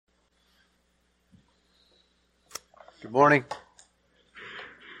Good morning.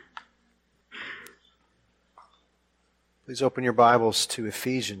 Please open your Bibles to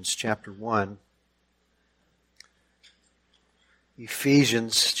Ephesians chapter 1.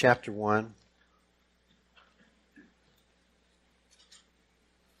 Ephesians chapter 1.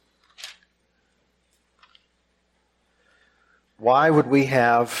 Why would we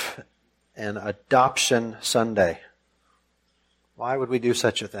have an adoption Sunday? Why would we do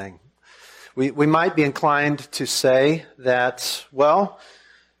such a thing? We might be inclined to say that, well,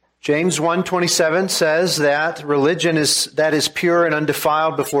 James 1:27 says that religion that is pure and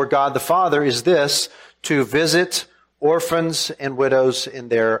undefiled before God the Father is this, to visit orphans and widows in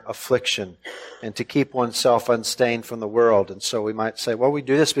their affliction and to keep oneself unstained from the world. And so we might say, well, we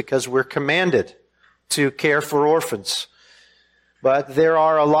do this because we're commanded to care for orphans. But there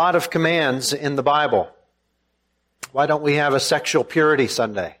are a lot of commands in the Bible. Why don't we have a sexual purity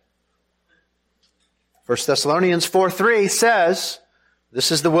Sunday? 1 Thessalonians 4:3 says,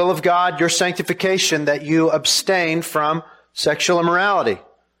 this is the will of God, your sanctification, that you abstain from sexual immorality.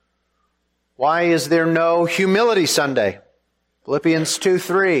 Why is there no humility Sunday? Philippians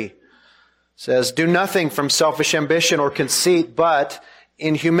 2:3 says, do nothing from selfish ambition or conceit, but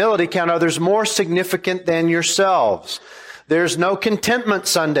in humility count others more significant than yourselves. There's no contentment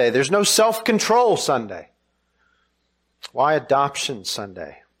Sunday. There's no self-control Sunday. Why adoption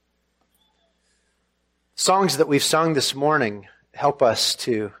Sunday? Songs that we've sung this morning help us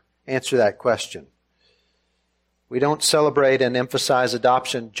to answer that question. We don't celebrate and emphasize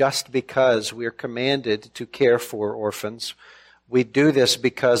adoption just because we are commanded to care for orphans. We do this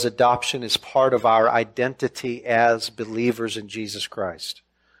because adoption is part of our identity as believers in Jesus Christ.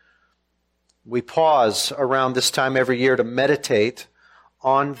 We pause around this time every year to meditate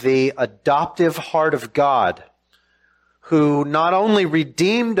on the adoptive heart of God, who not only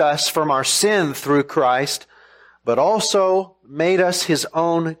redeemed us from our sin through Christ, but also made us His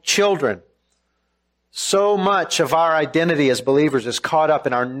own children. So much of our identity as believers is caught up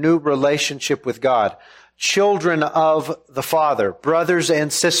in our new relationship with God. Children of the Father, brothers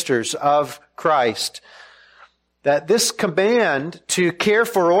and sisters of Christ. That this command to care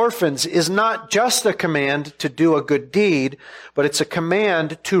for orphans is not just a command to do a good deed, but it's a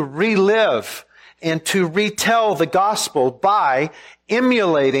command to relive and to retell the gospel by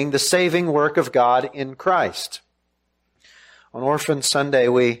emulating the saving work of God in Christ. On Orphan Sunday,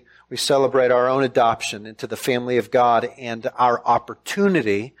 we celebrate our own adoption into the family of God and our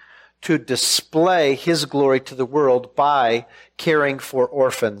opportunity to display His glory to the world by caring for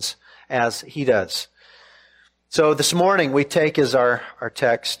orphans as He does. So this morning we take as our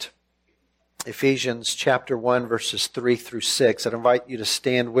text Ephesians chapter 1, verses 3 through 6. I'd invite you to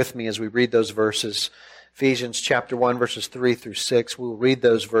stand with me as we read those verses. Ephesians chapter 1, verses 3 through 6. We'll read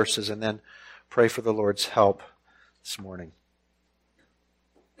those verses and then pray for the Lord's help this morning.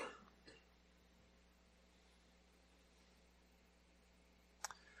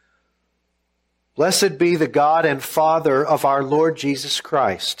 Blessed be the God and Father of our Lord Jesus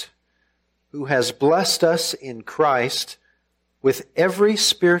Christ, who has blessed us in Christ with every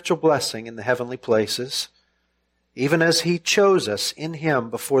spiritual blessing in the heavenly places, even as He chose us in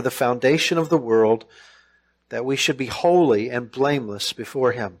Him before the foundation of the world, that we should be holy and blameless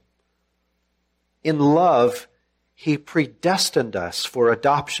before Him. In love, He predestined us for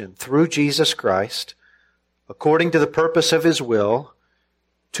adoption through Jesus Christ, according to the purpose of His will,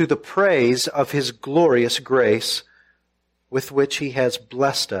 to the praise of His glorious grace, with which He has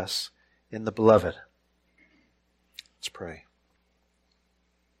blessed us in the Beloved. Let's pray.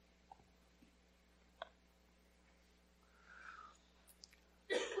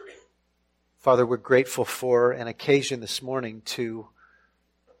 Father, we're grateful for an occasion this morning to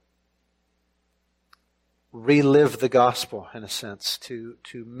relive the gospel, in a sense, to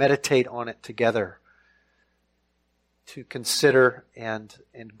meditate on it together, to consider and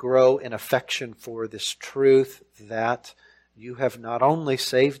grow in affection for this truth that You have not only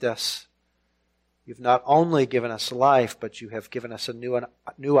saved us, You've not only given us life, but You have given us a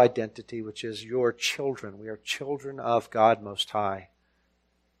new identity, which is Your children. We are children of God Most High,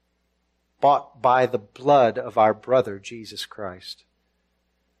 bought by the blood of our brother, Jesus Christ.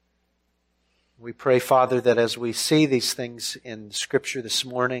 We pray, Father, that as we see these things in Scripture this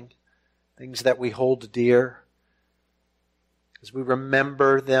morning, things that we hold dear, as we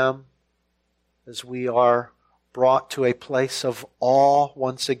remember them, as we are brought to a place of awe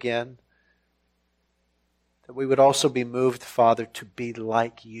once again, that we would also be moved, Father, to be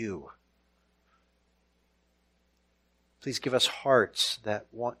like You. Please give us hearts that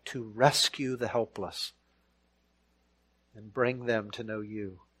want to rescue the helpless and bring them to know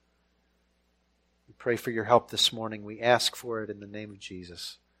You. We pray for your help this morning. We ask for it in the name of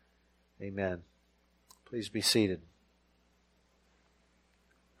Jesus. Amen. Please be seated.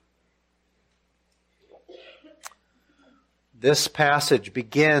 This passage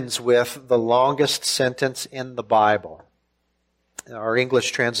begins with the longest sentence in the Bible. Our English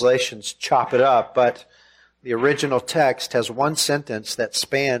translations chop it up, but the original text has one sentence that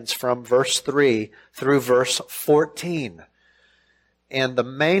spans from verse 3 through verse 14. And the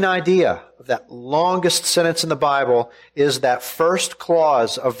main idea of that longest sentence in the Bible is that first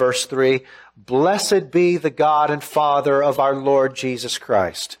clause of verse 3, "Blessed be the God and Father of our Lord Jesus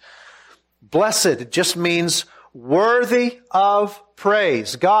Christ." Blessed just means worthy of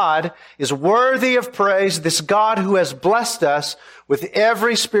praise. God is worthy of praise, this God who has blessed us with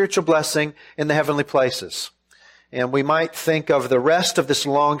every spiritual blessing in the heavenly places. And we might think of the rest of this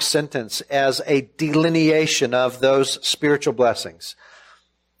long sentence as a delineation of those spiritual blessings.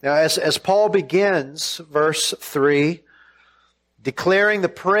 Now, as Paul begins verse 3, declaring the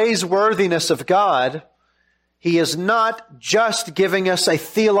praiseworthiness of God, he is not just giving us a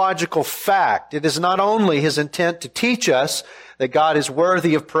theological fact. It is not only his intent to teach us that God is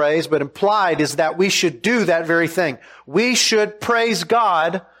worthy of praise, but implied is that we should do that very thing. We should praise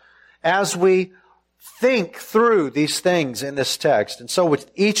God as we think through these things in this text. And so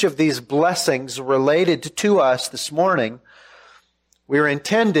with each of these blessings related to us this morning, we are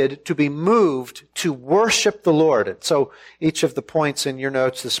intended to be moved to worship the Lord. And so each of the points in your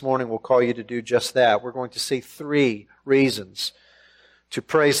notes this morning will call you to do just that. We're going to see 3 reasons to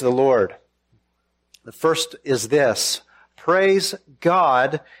praise the Lord. The first is this: praise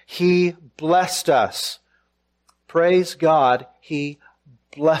God, He blessed us. Praise God, He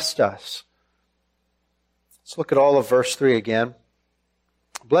blessed us. Let's look at all of verse 3 again.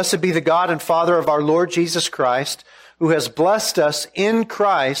 Blessed be the God and Father of our Lord Jesus Christ, who has blessed us in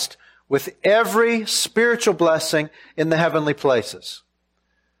Christ with every spiritual blessing in the heavenly places.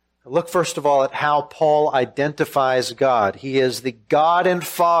 Look first of all at how Paul identifies God. He is the God and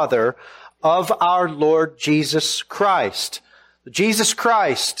Father of our Lord Jesus Christ. Jesus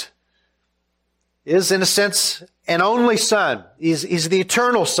Christ is, in a sense, an only Son. He's the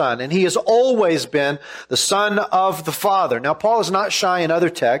eternal Son, and He has always been the Son of the Father. Now, Paul is not shy in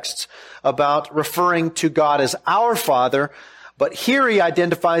other texts about referring to God as our Father, but here he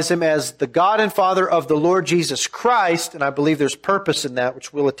identifies Him as the God and Father of the Lord Jesus Christ, and I believe there's purpose in that,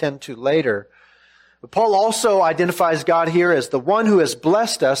 which we'll attend to later. But Paul also identifies God here as the one who has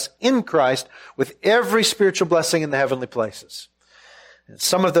blessed us in Christ with every spiritual blessing in the heavenly places.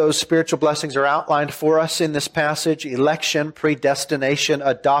 Some of those spiritual blessings are outlined for us in this passage: election, predestination,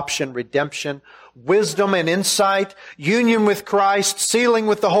 adoption, redemption, wisdom and insight, union with Christ, sealing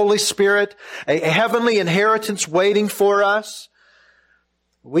with the Holy Spirit, a heavenly inheritance waiting for us.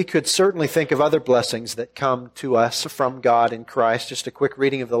 We could certainly think of other blessings that come to us from God in Christ. Just a quick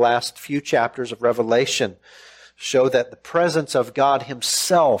reading of the last few chapters of Revelation show that the presence of God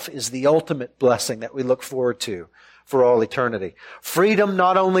Himself is the ultimate blessing that we look forward to for all eternity. Freedom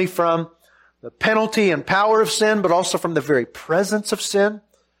not only from the penalty and power of sin, but also from the very presence of sin.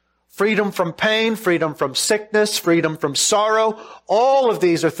 Freedom from pain, freedom from sickness, freedom from sorrow. All of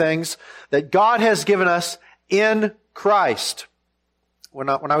these are things that God has given us in Christ. When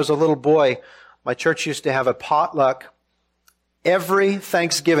I was a little boy, my church used to have a potluck every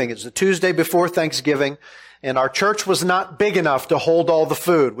Thanksgiving. It was the Tuesday before Thanksgiving, and our church was not big enough to hold all the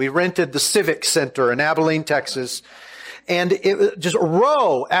food. We rented the Civic Center in Abilene, Texas, and it was just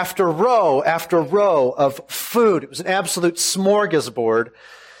row after row after row of food. It was an absolute smorgasbord.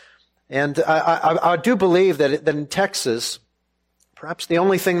 And I do believe that in Texas, perhaps the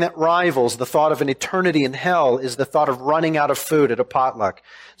only thing that rivals the thought of an eternity in hell is the thought of running out of food at a potluck.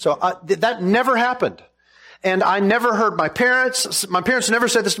 So that never happened. And I never heard my parents never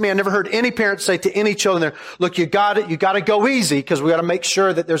said this to me. I never heard any parents say to any children there, look, you got to go easy because we got to make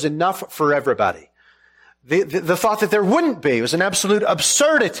sure that there's enough for everybody. The thought that there wouldn't be was an absolute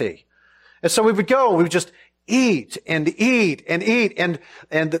absurdity. And so we would just eat and eat and eat. And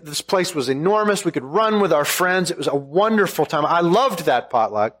this place was enormous. We could run with our friends. It was a wonderful time. I loved that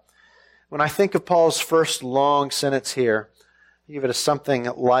potluck. When I think of Paul's first long sentence here, I give it as something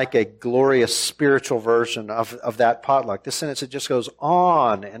like a glorious spiritual version of that potluck. This sentence, it just goes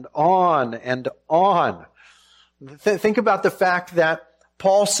on and on and on. Think about the fact that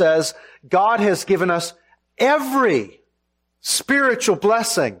Paul says God has given us every spiritual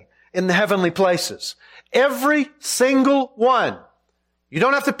blessing in the heavenly places. Every single one. You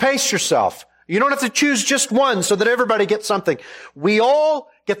don't have to pace yourself. You don't have to choose just one so that everybody gets something. We all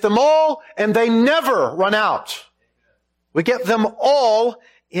get them all, and they never run out. We get them all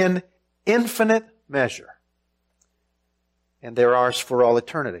in infinite measure. And they're ours for all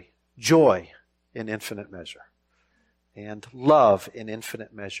eternity. Joy in infinite measure. And love in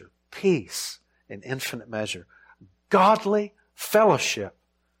infinite measure. Peace in infinite measure. Godly fellowship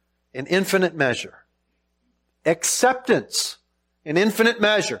in infinite measure. Acceptance in infinite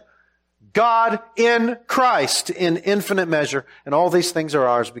measure. God in Christ in infinite measure. And all these things are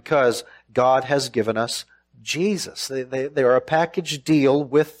ours because God has given us Jesus. They are a package deal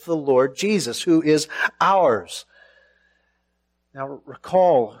with the Lord Jesus, who is ours. Now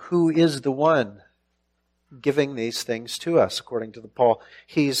recall, who is the one giving these things to us, according to Paul?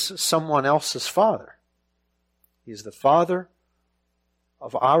 He's someone else's Father. He's the Father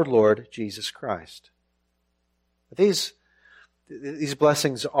of our Lord Jesus Christ. These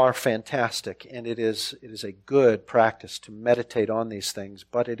blessings are fantastic, and it is a good practice to meditate on these things,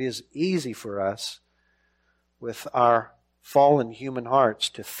 but it is easy for us with our fallen human hearts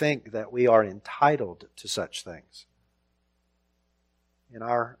to think that we are entitled to such things. In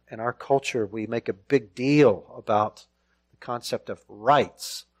our culture, we make a big deal about the concept of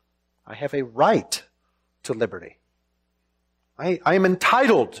rights. I have a right to liberty. I am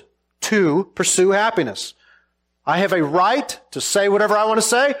entitled to pursue happiness. I have a right to say whatever I want to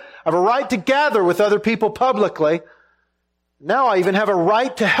say. I have a right to gather with other people publicly. Now I even have a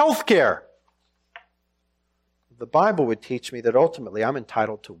right to health care. The Bible would teach me that ultimately I'm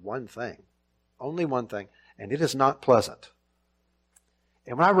entitled to one thing, only one thing, and it is not pleasant.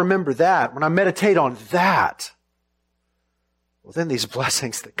 And when I remember that, when I meditate on that, well, then these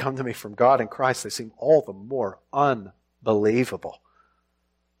blessings that come to me from God in Christ, they seem all the more unbelievable.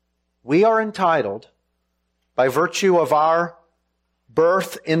 We are entitled, by virtue of our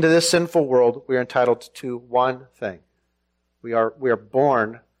birth into this sinful world, we are entitled to one thing. We are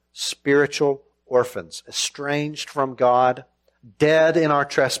born spiritual orphans, estranged from God, dead in our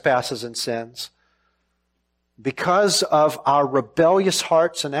trespasses and sins. Because of our rebellious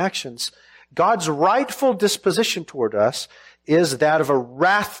hearts and actions, God's rightful disposition toward us is that of a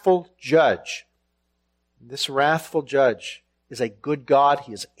wrathful judge. This wrathful judge is a good God.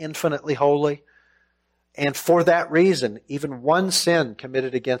 He is infinitely holy. And for that reason, even one sin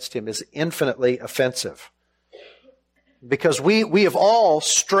committed against Him is infinitely offensive. Because we have all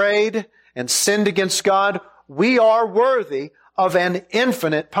strayed and sinned against God, we are worthy of an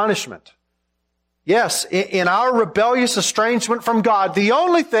infinite punishment. Yes, in our rebellious estrangement from God, the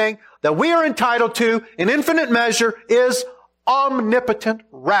only thing that we are entitled to in infinite measure is omnipotent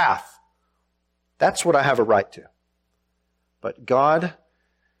wrath. That's what I have a right to. But God,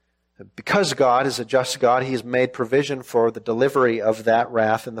 because God is a just God, He has made provision for the delivery of that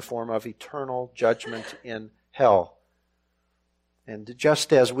wrath in the form of eternal judgment in hell. And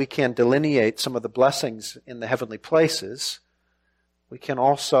just as we can delineate some of the blessings in the heavenly places, we can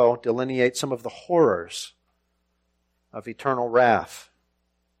also delineate some of the horrors of eternal wrath.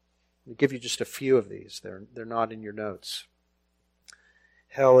 I'll give you just a few of these. They're not in your notes.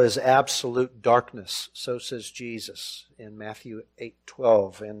 Hell is absolute darkness, so says Jesus in Matthew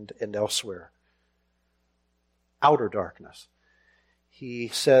 8:12 and elsewhere. Outer darkness. He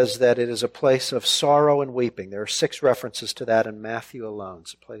says that it is a place of sorrow and weeping. There are 6 references to that in Matthew alone.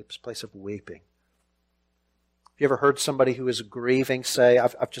 It's a place of weeping. Have you ever heard somebody who is grieving say,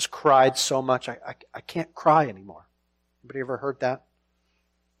 I've just cried so much, I can't cry anymore? Anybody ever heard that?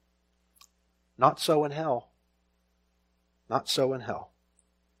 Not so in hell. Not so in hell.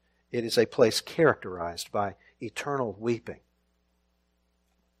 It is a place characterized by eternal weeping.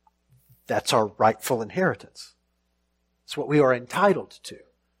 That's our rightful inheritance. It's what we are entitled to.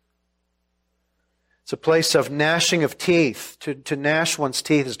 It's a place of gnashing of teeth. To gnash one's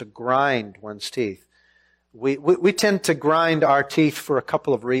teeth is to grind one's teeth. We tend to grind our teeth for a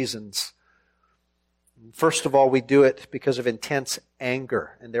couple of reasons. First of all, we do it because of intense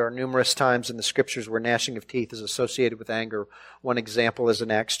anger. And there are numerous times in the Scriptures where gnashing of teeth is associated with anger. One example is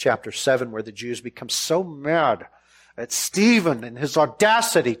in Acts chapter 7, where the Jews become so mad at Stephen and his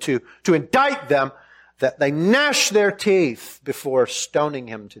audacity to indict them that they gnash their teeth before stoning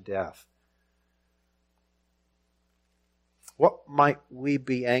him to death. What might we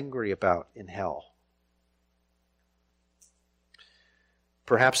be angry about in hell?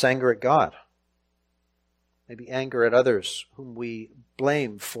 Perhaps anger at God. Maybe anger at others whom we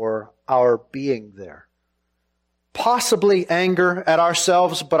blame for our being there. Possibly anger at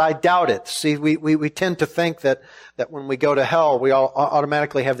ourselves, but I doubt it. See, we tend to think that when we go to hell, we all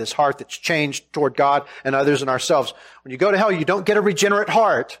automatically have this heart that's changed toward God and others and ourselves. When you go to hell, you don't get a regenerate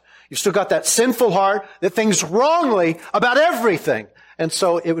heart. You've still got that sinful heart that thinks wrongly about everything. And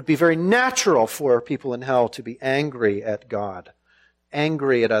so it would be very natural for people in hell to be angry at God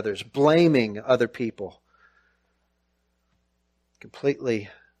angry at others, blaming other people. Completely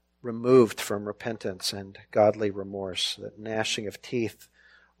removed from repentance and godly remorse. That gnashing of teeth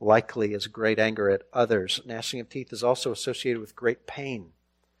likely is great anger at others. Gnashing of teeth is also associated with great pain.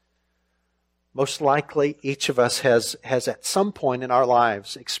 Most likely, each of us has at some point in our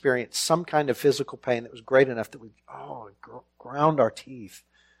lives experienced some kind of physical pain that was great enough that we ground our teeth.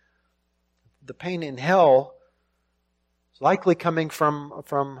 The pain in hell is likely coming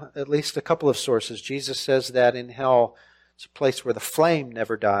from at least a couple of sources. Jesus says that in hell it's a place where the flame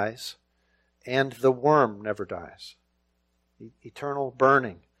never dies and the worm never dies. Eternal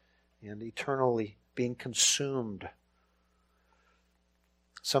burning and eternally being consumed.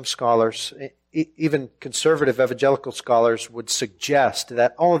 Some scholars, even conservative evangelical scholars, would suggest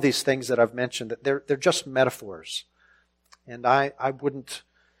that all of these things that I've mentioned, that they're just metaphors. And I wouldn't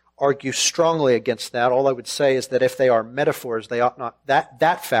argue strongly against that. All I would say is that if they are metaphors, they ought not,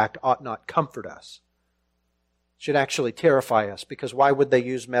 that fact ought not comfort us. It should actually terrify us, because why would they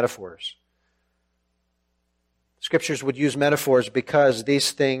use metaphors? Scriptures would use metaphors because these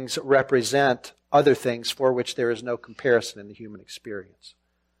things represent other things for which there is no comparison in the human experience.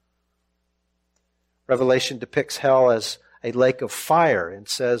 Revelation depicts hell as a lake of fire and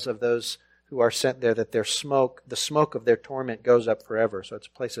says of those who are sent there that the smoke of their torment goes up forever. So it's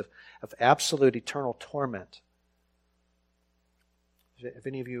a place of absolute eternal torment. Have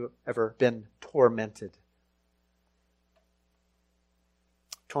any of you ever been tormented?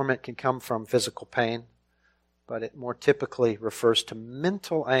 Torment can come from physical pain, but it more typically refers to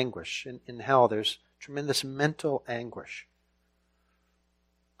mental anguish. In hell, there's tremendous mental anguish.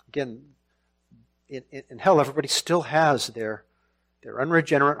 Again, in hell, everybody still has their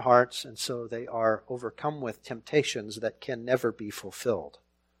unregenerate hearts, and so they are overcome with temptations that can never be fulfilled.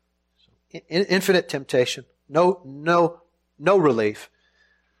 So, infinite temptation, no relief.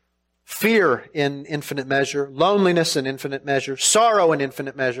 Fear in infinite measure, loneliness in infinite measure, sorrow in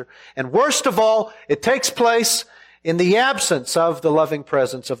infinite measure, and worst of all, it takes place in the absence of the loving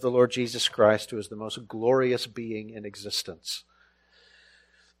presence of the Lord Jesus Christ, who is the most glorious being in existence.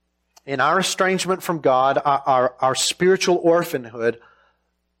 In our estrangement from God, our spiritual orphanhood,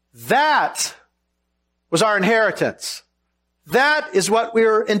 that was our inheritance. That is what we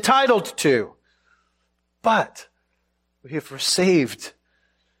are entitled to. But we have received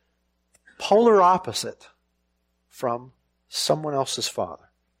polar opposite from someone else's Father.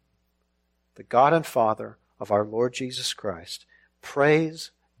 The God and Father of our Lord Jesus Christ.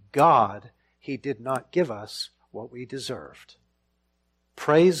 Praise God, He did not give us what we deserved.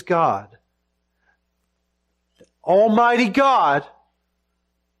 Praise God that Almighty God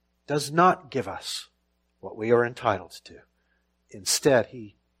does not give us what we are entitled to. Instead,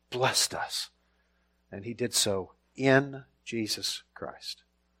 He blessed us, and He did so in Jesus Christ.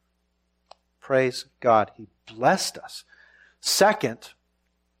 Praise God, He blessed us. Second,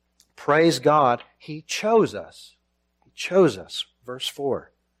 praise God, He chose us. He chose us. Verse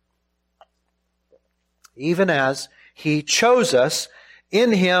 4. Even as He chose us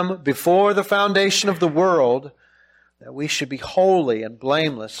in Him before the foundation of the world, that we should be holy and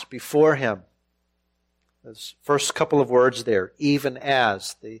blameless before Him. Those first couple of words there, even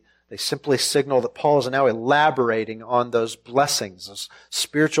as, they simply signal that Paul is now elaborating on those blessings, those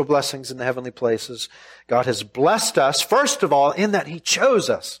spiritual blessings in the heavenly places. God has blessed us, first of all, in that He chose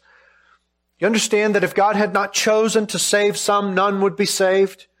us. You understand that if God had not chosen to save some, none would be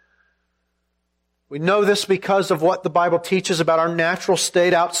saved? We know this because of what the Bible teaches about our natural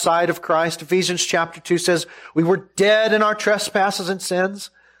state outside of Christ. Ephesians chapter 2 says, we were dead in our trespasses and sins,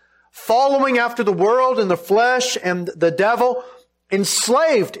 following after the world and the flesh and the devil,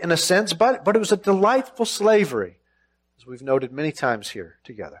 enslaved in a sense, but it was a delightful slavery, as we've noted many times here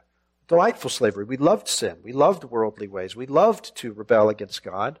together. Delightful slavery. We loved sin. We loved worldly ways. We loved to rebel against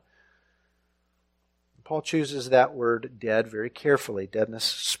God. Paul chooses that word dead very carefully. Deadness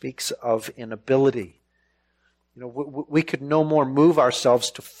speaks of inability. We could no more move ourselves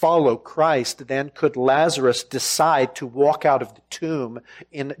to follow Christ than could Lazarus decide to walk out of the tomb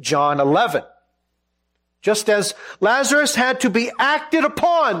in John 11. Just as Lazarus had to be acted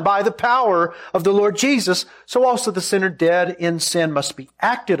upon by the power of the Lord Jesus, so also the sinner dead in sin must be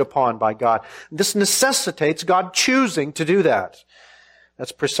acted upon by God. This necessitates God choosing to do that.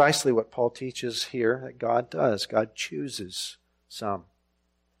 That's precisely what Paul teaches here that God does. God chooses some.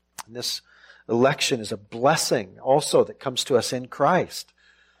 And this election is a blessing also that comes to us in Christ.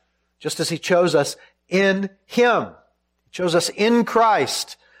 Just as He chose us in Him. He chose us in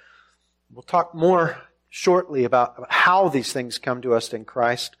Christ. We'll talk more shortly about how these things come to us in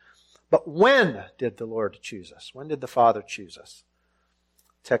Christ. But when did the Lord choose us? When did the Father choose us?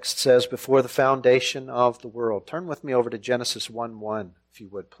 Text says, before the foundation of the world. Turn with me over to Genesis 1:1, if you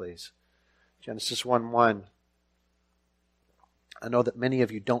would, please. Genesis 1:1. I know that many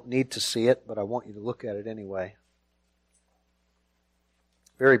of you don't need to see it, but I want you to look at it anyway.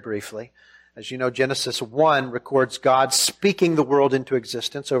 Very briefly. As you know, Genesis 1 records God speaking the world into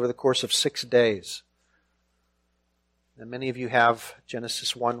existence over the course of 6 days. And many of you have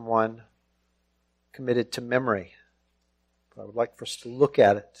Genesis 1:1 committed to memory. But I would like for us to look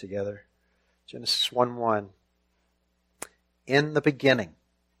at it together. Genesis 1:1. In the beginning,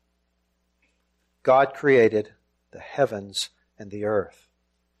 God created the heavens and the earth.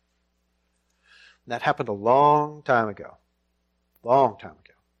 And that happened a long time ago. Long time ago.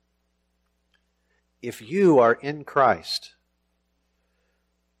 If you are in Christ,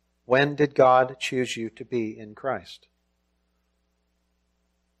 when did God choose you to be in Christ?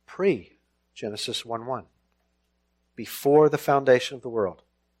 Pre-Genesis 1:1. Before the foundation of the world.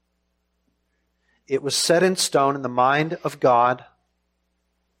 It was set in stone in the mind of God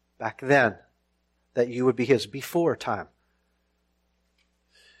back then that you would be His before time.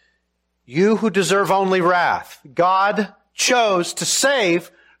 You who deserve only wrath, God chose to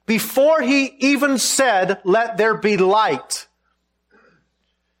save before He even said, "Let there be light."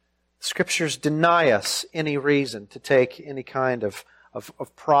 Scriptures deny us any reason to take any kind of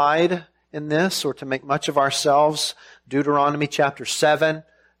pride in this or to make much of ourselves. Deuteronomy chapter 7,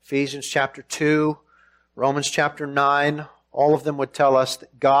 Ephesians chapter 2, Romans chapter 9, all of them would tell us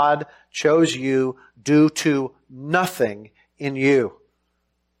that God chose you due to nothing in you.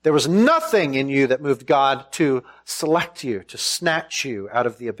 There was nothing in you that moved God to select you, to snatch you out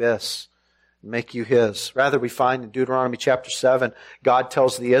of the abyss, and make you His. Rather, we find in Deuteronomy chapter 7, God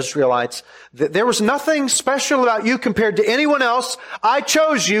tells the Israelites that there was nothing special about you compared to anyone else. I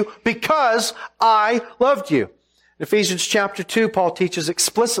chose you because I loved you. In Ephesians chapter 2, Paul teaches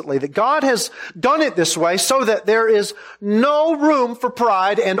explicitly that God has done it this way so that there is no room for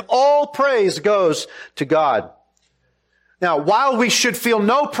pride and all praise goes to God. Now, while we should feel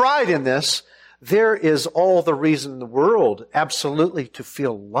no pride in this, there is all the reason in the world absolutely to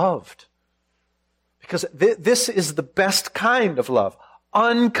feel loved. Because this is the best kind of love.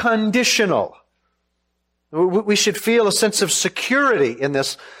 Unconditional. We should feel a sense of security in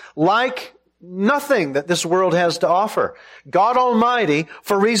this, like nothing that this world has to offer. God Almighty,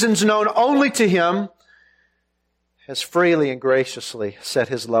 for reasons known only to Him, has freely and graciously set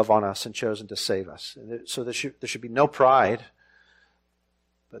His love on us and chosen to save us. So there should be no pride,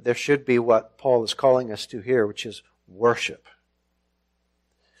 but there should be what Paul is calling us to here, which is worship.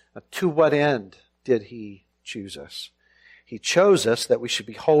 Now, to what end did He choose us? He chose us that we should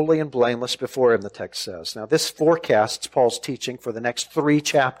be holy and blameless before Him, the text says. Now, this forecasts Paul's teaching for the next 3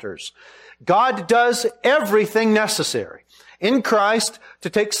 chapters. God does everything necessary in Christ to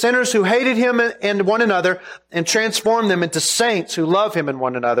take sinners who hated Him and one another and transform them into saints who love Him and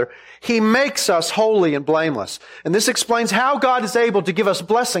one another. He makes us holy and blameless. And this explains how God is able to give us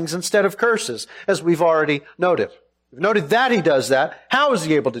blessings instead of curses, as we've already noted. We've noted that He does that. How is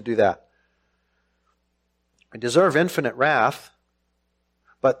He able to do that? We deserve infinite wrath,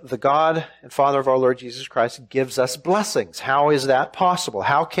 but the God and Father of our Lord Jesus Christ gives us blessings. How is that possible?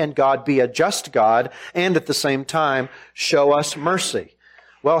 How can God be a just God and at the same time show us mercy?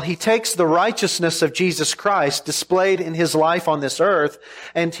 Well, He takes the righteousness of Jesus Christ displayed in His life on this earth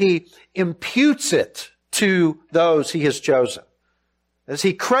and He imputes it to those He has chosen. As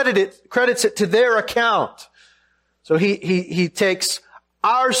He credits it to their account. So He takes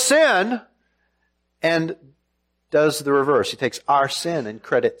our sin and does the reverse. He takes our sin and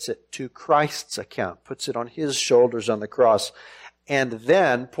credits it to Christ's account, puts it on His shoulders on the cross, and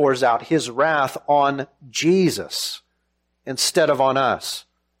then pours out His wrath on Jesus instead of on us.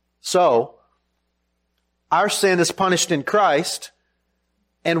 So, our sin is punished in Christ,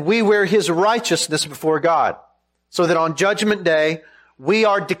 and we wear His righteousness before God, so that on Judgment Day, we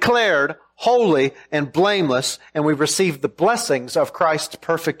are declared holy and blameless, and we receive the blessings of Christ's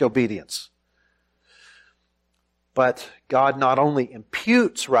perfect obedience. But God not only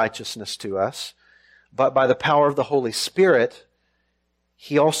imputes righteousness to us, but by the power of the Holy Spirit,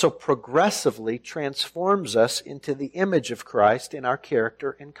 He also progressively transforms us into the image of Christ in our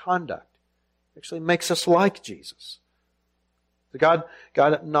character and conduct. It actually makes us like Jesus. God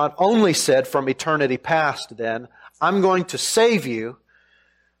not only said from eternity past then, I'm going to save you,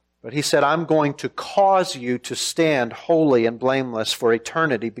 but He said, I'm going to cause you to stand holy and blameless for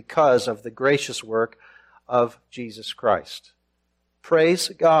eternity because of the gracious work of Jesus Christ. Praise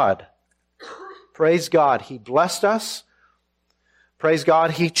God. Praise God. He blessed us. Praise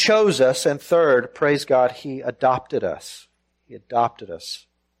God, He chose us. And third, praise God, He adopted us. He adopted us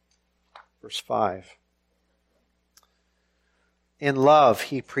Verse 5. In love,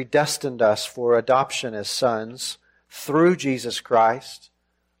 He predestined us for adoption as sons through Jesus Christ,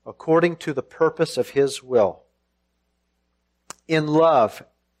 according to the purpose of His will. In love,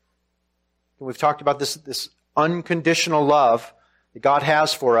 and we've talked about this unconditional love that God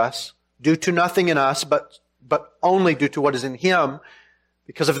has for us, due to nothing in us, but only due to what is in Him.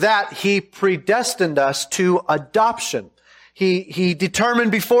 Because of that, He predestined us to adoption. He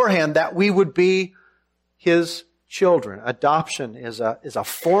determined beforehand that we would be His children. Adoption is a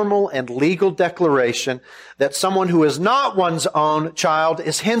formal and legal declaration that someone who is not one's own child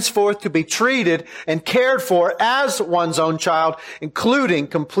is henceforth to be treated and cared for as one's own child, including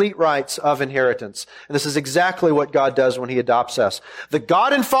complete rights of inheritance. And this is exactly what God does when He adopts us. The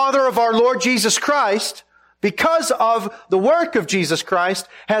God and Father of our Lord Jesus Christ, because of the work of Jesus Christ,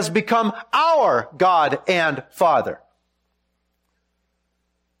 has become our God and Father.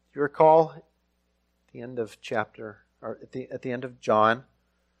 You recall the end of at the end of John,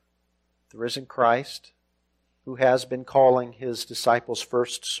 the risen Christ, who has been calling His disciples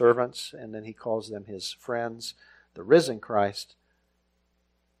first servants, and then He calls them His friends. The risen Christ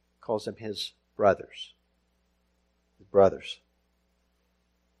calls them His brothers. His brothers.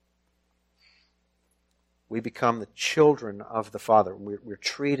 We become the children of the Father. We're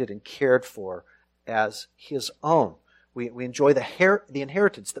treated and cared for as His own. We enjoy the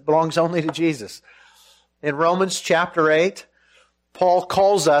inheritance that belongs only to Jesus. In Romans chapter 8, Paul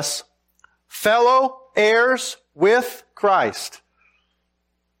calls us fellow heirs with Christ.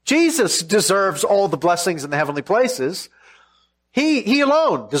 Jesus deserves all the blessings in the heavenly places. He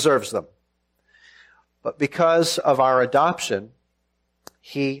alone deserves them. But because of our adoption,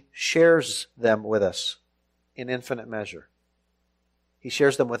 He shares them with us in infinite measure. He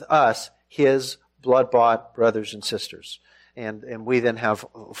shares them with us, His blood-bought brothers and sisters. And we then have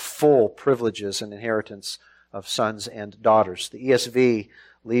full privileges and inheritance of sons and daughters. The ESV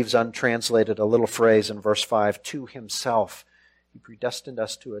leaves untranslated a little phrase in verse 5, to Himself. He predestined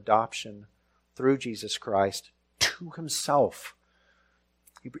us to adoption through Jesus Christ to Himself.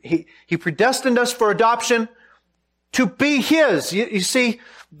 He predestined us for adoption to be His. You see,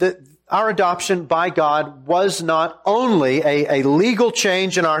 our adoption by God was not only a legal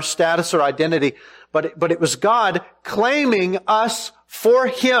change in our status or identity, but it was God claiming us for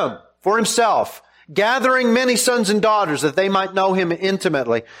Him, for Himself, gathering many sons and daughters that they might know Him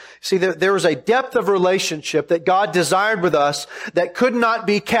intimately. See, there was a depth of relationship that God desired with us that could not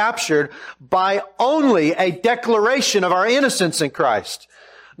be captured by only a declaration of our innocence in Christ.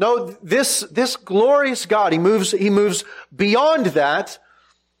 No, this glorious God, He moves beyond that.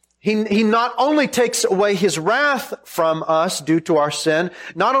 He not only takes away His wrath from us due to our sin,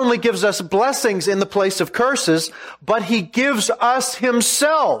 not only gives us blessings in the place of curses, but He gives us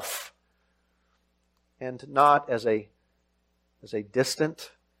Himself. And not as a distant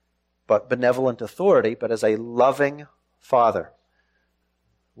but benevolent authority, but as a loving Father.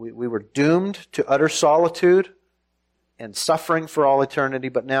 We were doomed to utter solitude and suffering for all eternity,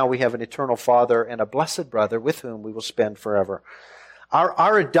 but now we have an eternal Father and a blessed brother with whom we will spend forever.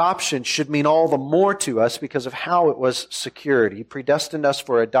 Our adoption should mean all the more to us because of how it was secured. He predestined us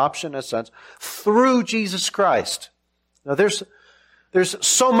for adoption as sons through Jesus Christ. Now there's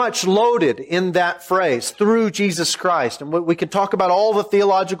so much loaded in that phrase, through Jesus Christ. And we can talk about all the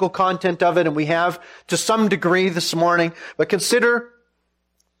theological content of it, and we have to some degree this morning. But consider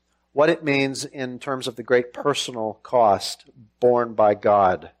what it means in terms of the great personal cost borne by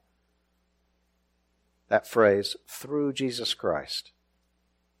God. That phrase, through Jesus Christ.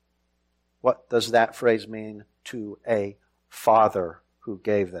 What does that phrase mean to a Father who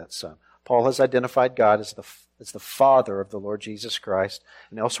gave that Son? Paul has identified God as the Father of the Lord Jesus Christ.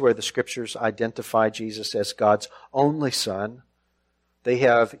 And elsewhere the Scriptures identify Jesus as God's only Son. They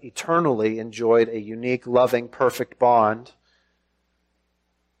have eternally enjoyed a unique, loving, perfect bond.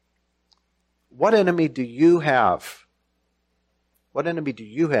 What enemy do you have? What enemy do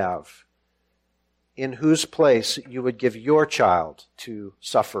you have in whose place you would give your child to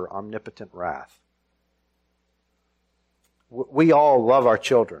suffer omnipotent wrath? We all love our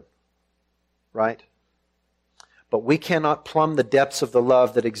children, right? But we cannot plumb the depths of the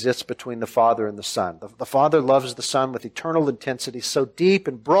love that exists between the Father and the Son. The Father loves the Son with eternal intensity, so deep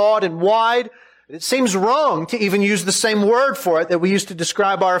and broad and wide, it seems wrong to even use the same word for it that we use to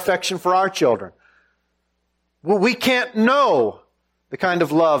describe our affection for our children. Well, we can't know the kind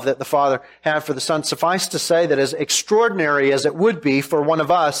of love that the Father had for the Son. Suffice to say that as extraordinary as it would be for one of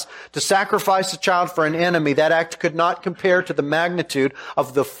us to sacrifice a child for an enemy, that act could not compare to the magnitude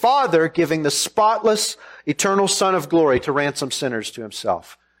of the Father giving the spotless, eternal Son of glory to ransom sinners to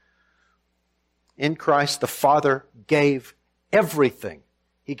Himself. In Christ, the Father gave everything.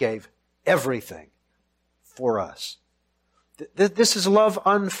 He gave everything for us. This is love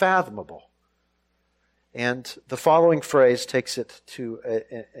unfathomable. And the following phrase takes it to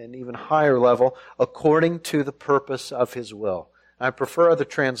an even higher level, according to the purpose of His will. I prefer other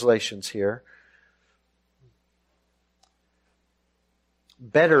translations here.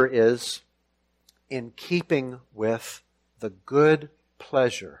 Better is in keeping with the good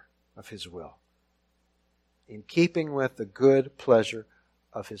pleasure of His will. In keeping with the good pleasure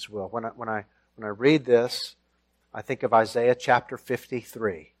of His will. When I read this, I think of Isaiah chapter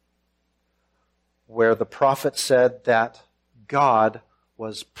 53, where the prophet said that God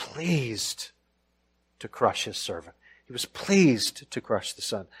was pleased to crush His servant. He was pleased to crush the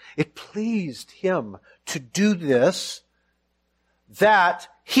Son. It pleased Him to do this that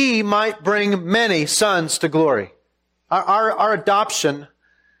He might bring many sons to glory. Our adoption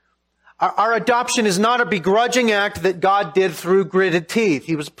is not a begrudging act that God did through gritted teeth.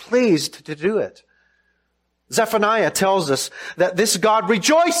 He was pleased to do it. Zephaniah tells us that this God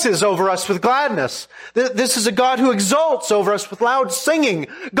rejoices over us with gladness. This is a God who exults over us with loud singing.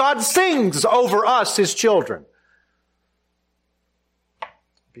 God sings over us, His children.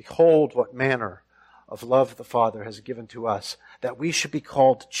 Behold what manner of love the Father has given to us, that we should be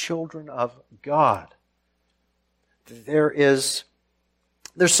called children of God. There's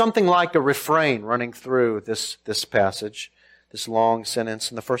something like a refrain running through this passage, this long sentence,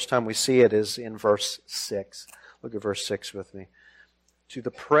 and the first time we see it is in verse 6. Look at verse 6 with me. To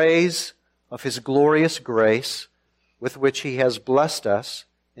the praise of His glorious grace, with which He has blessed us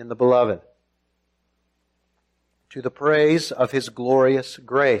in the Beloved. To the praise of His glorious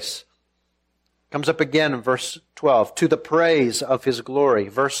grace. Comes up again in verse 12. To the praise of His glory.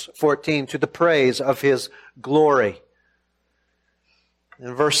 Verse 14. To the praise of His glory.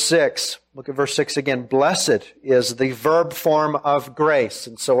 In verse 6, look at verse 6 again. Blessed is the verb form of grace.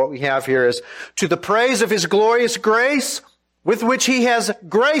 And so what we have here is, to the praise of His glorious grace, with which He has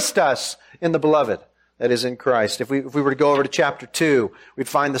graced us in the Beloved. That is in Christ. If we were to go over to chapter 2, we'd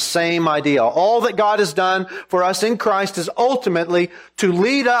find the same idea. All that God has done for us in Christ is ultimately to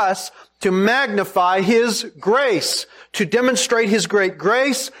lead us to magnify His grace, to demonstrate His great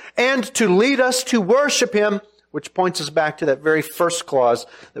grace, and to lead us to worship Him, which points us back to that very first clause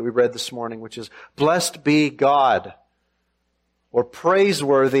that we read this morning, which is, blessed be God, or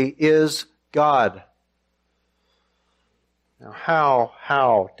praiseworthy is God. Now,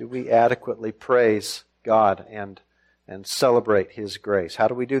 how do we adequately praise God and celebrate His grace? How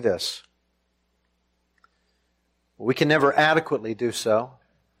do we do this? We can never adequately do so,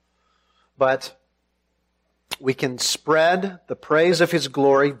 but we can spread the praise of His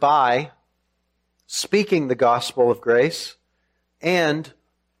glory by speaking the gospel of grace and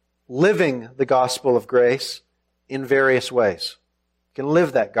living the gospel of grace in various ways. We can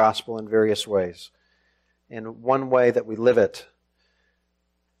live that gospel in various ways. And one way that we live it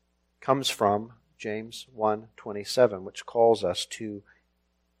comes from James 1:27, which calls us to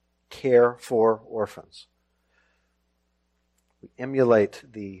care for orphans. We emulate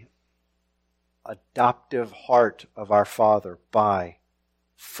the adoptive heart of our Father by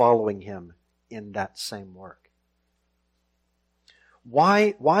following Him in that same work.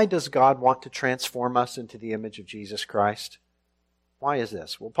 Why does God want to transform us into the image of Jesus Christ? Why is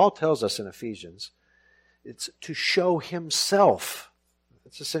this? Well, Paul tells us in Ephesians, it's to show Himself.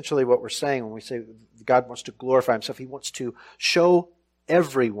 That's essentially what we're saying when we say God wants to glorify Himself. He wants to show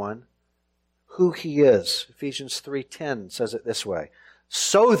everyone who He is. Ephesians 3:10 says it this way.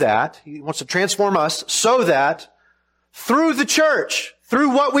 So that, He wants to transform us, so that through the church, through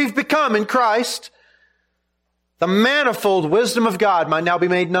what we've become in Christ, the manifold wisdom of God might now be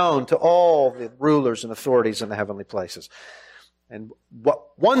made known to all the rulers and authorities in the heavenly places. And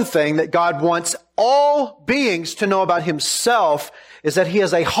one thing that God wants all beings to know about Himself is that He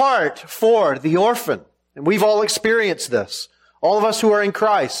has a heart for the orphan. And we've all experienced this. All of us who are in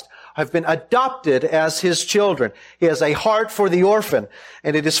Christ have been adopted as His children. He has a heart for the orphan.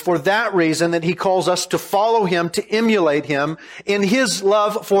 And it is for that reason that He calls us to follow Him, to emulate Him in His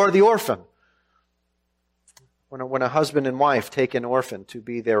love for the orphan. When a husband and wife take an orphan to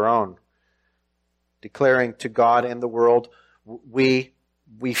be their own, declaring to God and the world, we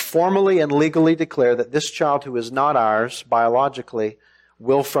formally and legally declare that this child who is not ours biologically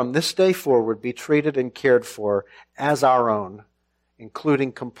will from this day forward be treated and cared for as our own,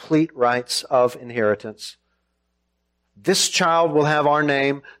 including complete rights of inheritance. This child will have our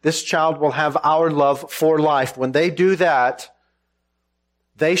name. This child will have our love for life. When they do that,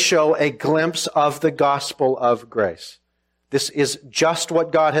 they show a glimpse of the gospel of grace. This is just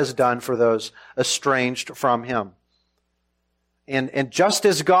what God has done for those estranged from Him. And just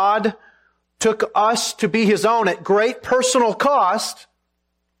as God took us to be His own at great personal cost,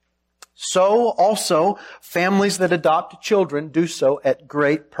 so also families that adopt children do so at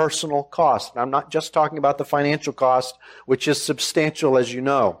great personal cost. And I'm not just talking about the financial cost, which is substantial, as you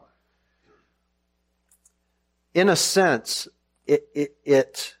know. In a sense,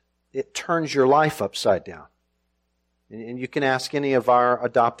 it turns your life upside down. And you can ask any of our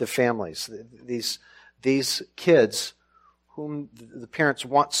adoptive families. These kids whom the parents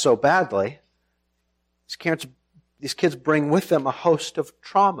want so badly, these kids bring with them a host of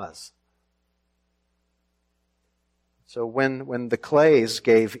traumas. So when the Clays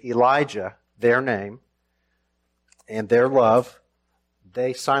gave Elijah their name and their love,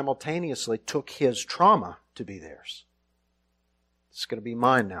 they simultaneously took his trauma to be theirs. It's going to be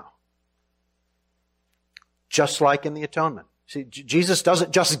mine now. Just like in the atonement. See, Jesus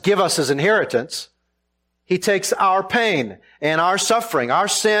doesn't just give us his inheritance. He takes our pain and our suffering, our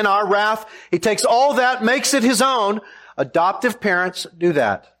sin, our wrath. He takes all that, makes it his own. Adoptive parents do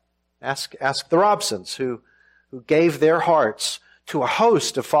that. Ask the Robsons, who gave their hearts to a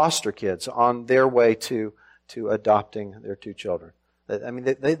host of foster kids on their way to adopting their two children. I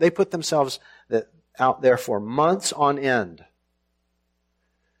mean, they put themselves out there for months on end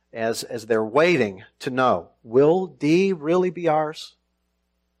as they're waiting to know, will Dee really be ours?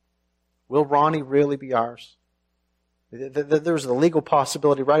 Will Ronnie really be ours? There was the legal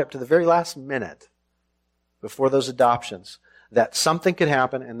possibility right up to the very last minute before those adoptions that something could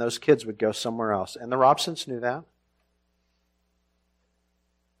happen and those kids would go somewhere else. And the Robsons knew that.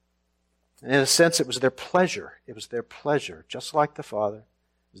 And in a sense, it was their pleasure. It was their pleasure, just like the Father.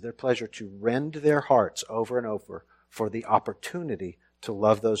 It was their pleasure to rend their hearts over and over for the opportunity to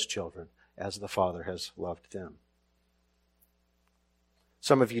love those children as the Father has loved them.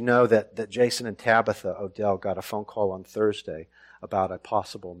 Some of you know that Jason and Tabitha Odell got a phone call on Thursday about a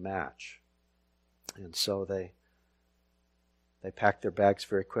possible match. And so they packed their bags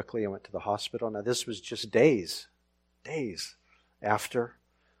very quickly and went to the hospital. Now this was just days after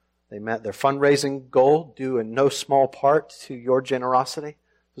they met their fundraising goal, due in no small part to your generosity.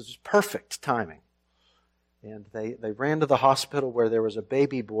 This was perfect timing. And they ran to the hospital where there was a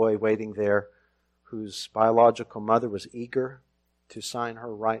baby boy waiting there whose biological mother was eager to sign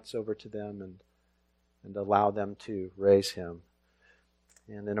her rights over to them and allow them to raise him.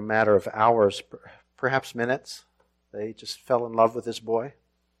 And in a matter of hours, perhaps minutes, they just fell in love with this boy.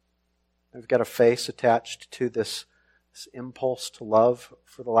 They've got a face attached to this impulse to love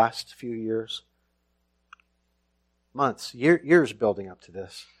for the last few years. Months, years building up to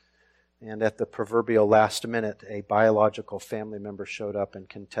this. And at the proverbial last minute, a biological family member showed up and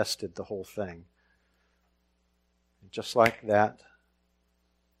contested the whole thing. And just like that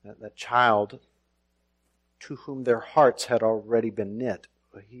child to whom their hearts had already been knit,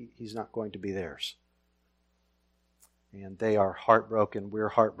 he's not going to be theirs. And they are heartbroken. We're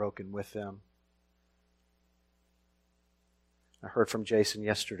heartbroken with them. I heard from Jason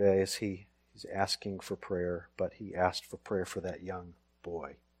yesterday as he's asking for prayer, but he asked for prayer for that young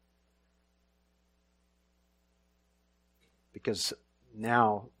boy. Because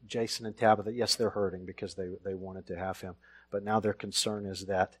now Jason and Tabitha, yes, they're hurting because they wanted to have him, but now their concern is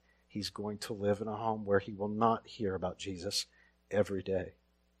that he's going to live in a home where he will not hear about Jesus every day.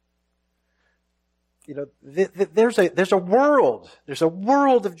 You know, there's a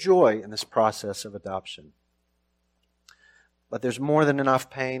world of joy in this process of adoption. But there's more than enough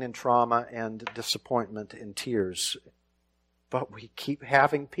pain and trauma and disappointment and tears. But we keep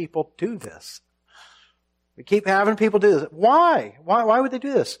having people do this. We keep having people do this. Why? Why would they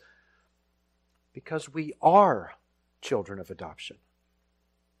do this? Because we are children of adoption.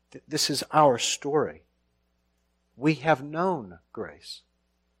 This is our story. We have known grace.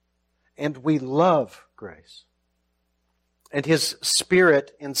 And we love grace. And His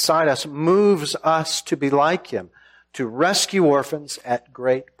Spirit inside us moves us to be like Him, to rescue orphans at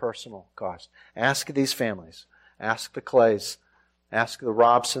great personal cost. Ask these families. Ask the Clays. Ask the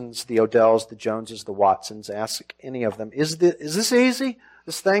Robsons, the Odells, the Joneses, the Watsons. Ask any of them. Is this easy,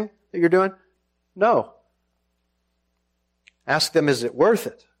 this thing that you're doing? No. Ask them, is it worth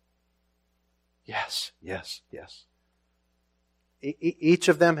it? Yes, yes, yes. Each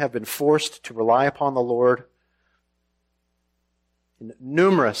of them have been forced to rely upon the Lord in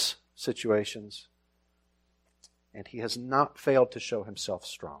numerous situations, and He has not failed to show Himself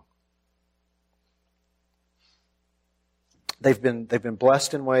strong. They've been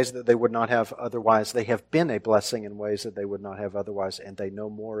blessed in ways that they would not have otherwise. They have been a blessing in ways that they would not have otherwise, and they know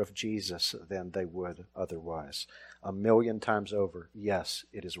more of Jesus than they would otherwise. 1,000,000 times over, yes,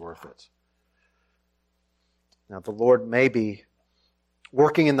 it is worth it. Now, the Lord may be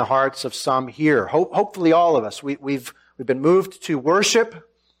working in the hearts of some here. Hopefully all of us. We've been moved to worship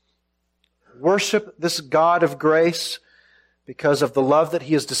this God of grace because of the love that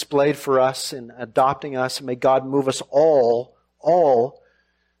He has displayed for us in adopting us. And may God move us all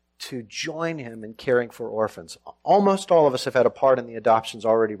to join Him in caring for orphans. Almost all of us have had a part in the adoptions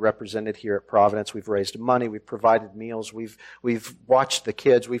already represented here at Providence. We've raised money, we've provided meals, we've watched the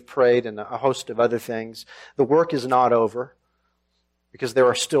kids, we've prayed, and a host of other things. The work is not over because there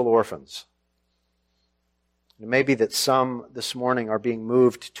are still orphans. It may be that some this morning are being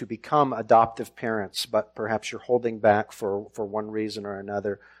moved to become adoptive parents, but perhaps you're holding back for one reason or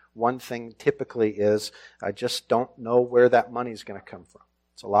another. One thing typically is, I just don't know where that money is going to come from.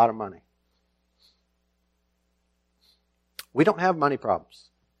 It's a lot of money. We don't have money problems.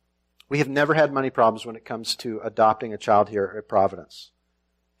 We have never had money problems when it comes to adopting a child here at Providence.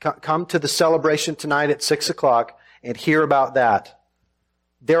 Come to the celebration tonight at 6 o'clock and hear about that.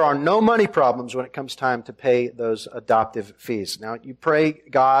 There are no money problems when it comes time to pay those adoptive fees. Now, you pray to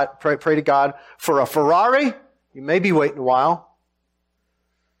God for a Ferrari. You may be waiting a while.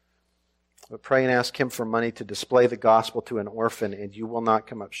 But pray and ask Him for money to display the gospel to an orphan, and you will not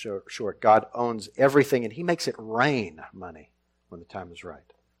come up short. God owns everything, and He makes it rain money when the time is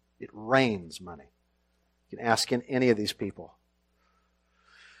right. It rains money. You can ask any of these people.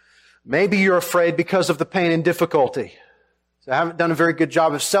 Maybe you're afraid because of the pain and difficulty. So I haven't done a very good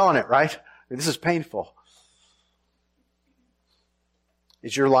job of selling it, right? This is painful.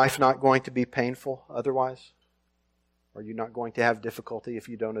 Is your life not going to be painful otherwise? Are you not going to have difficulty if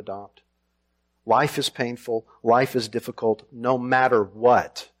you don't adopt? Life is painful. Life is difficult no matter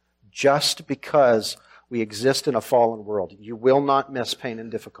what. Just because we exist in a fallen world. You will not miss pain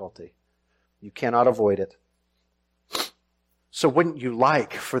and difficulty. You cannot avoid it. So wouldn't you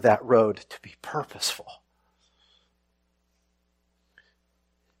like for that road to be purposeful?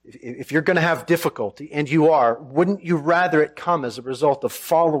 If you're going to have difficulty, and you are, wouldn't you rather it come as a result of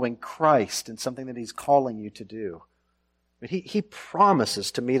following Christ and something that He's calling you to do? I mean, He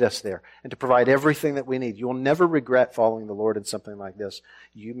promises to meet us there and to provide everything that we need. You will never regret following the Lord in something like this.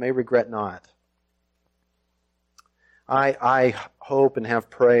 You may regret not. I hope and have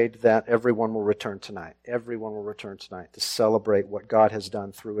prayed that everyone will return tonight. Everyone will return tonight to celebrate what God has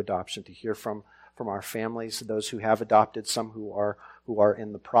done through adoption, to hear from our families, those who have adopted, some who are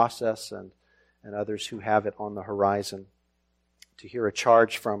in the process, and others who have it on the horizon. To hear a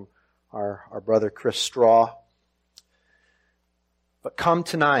charge from our brother Chris Straw. But come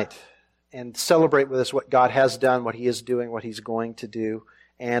tonight and celebrate with us what God has done, what He is doing, what He's going to do,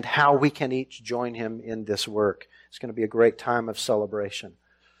 and how we can each join Him in this work. It's going to be a great time of celebration.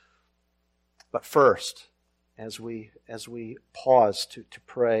 But first, as we pause to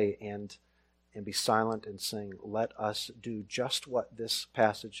pray and be silent and sing, let us do just what this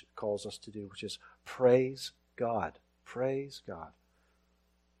passage calls us to do, which is praise God. Praise God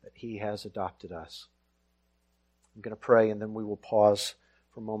that He has adopted us. I'm going to pray, and then we will pause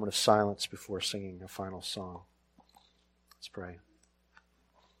for a moment of silence before singing a final song. Let's pray.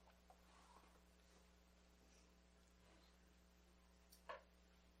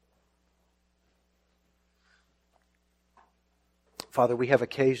 Father, we have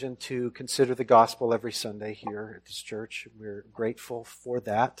occasion to consider the gospel every Sunday here at this church. We're grateful for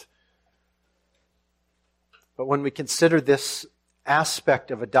that. But when we consider this aspect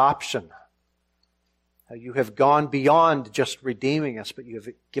of adoption, how you have gone beyond just redeeming us, but you have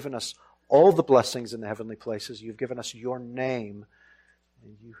given us all the blessings in the heavenly places. You've given us your name,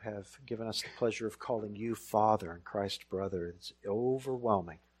 and you have given us the pleasure of calling you Father and Christ brother. It's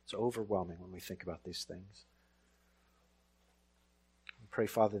overwhelming. It's overwhelming when we think about these things. Pray,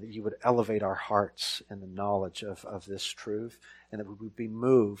 Father, that you would elevate our hearts in the knowledge of this truth, and that we would be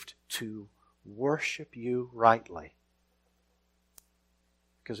moved to worship you rightly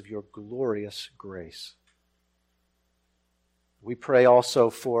because of your glorious grace. We pray also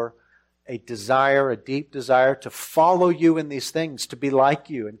for a deep desire to follow you in these things, to be like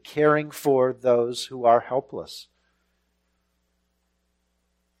you in caring for those who are helpless.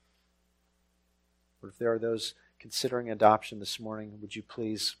 But if there are those considering adoption this morning, would you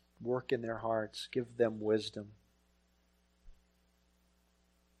please work in their hearts, give them wisdom.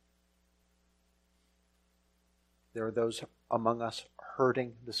 There are those among us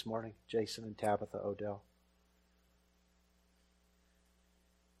hurting this morning, Jason and Tabitha Odell.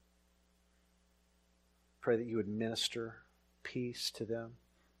 Pray that you would minister peace to them.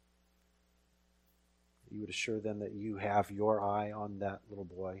 You would assure them that you have your eye on that little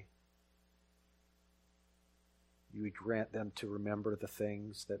boy. You would grant them to remember the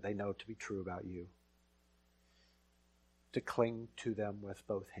things that they know to be true about you, to cling to them with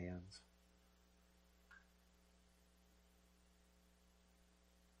both hands.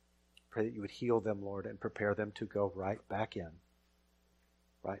 Pray that you would heal them, Lord, and prepare them to go right back in.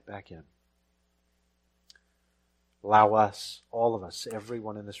 Right back in. Allow us, all of us,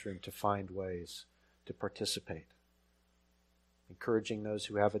 everyone in this room, to find ways to participate. Encouraging those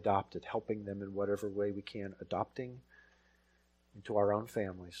who have adopted, helping them in whatever way we can, adopting into our own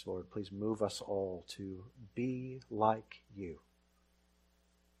families. Lord, please move us all to be like you.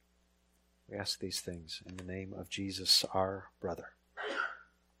 We ask these things in the name of Jesus, our brother.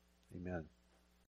 Amen.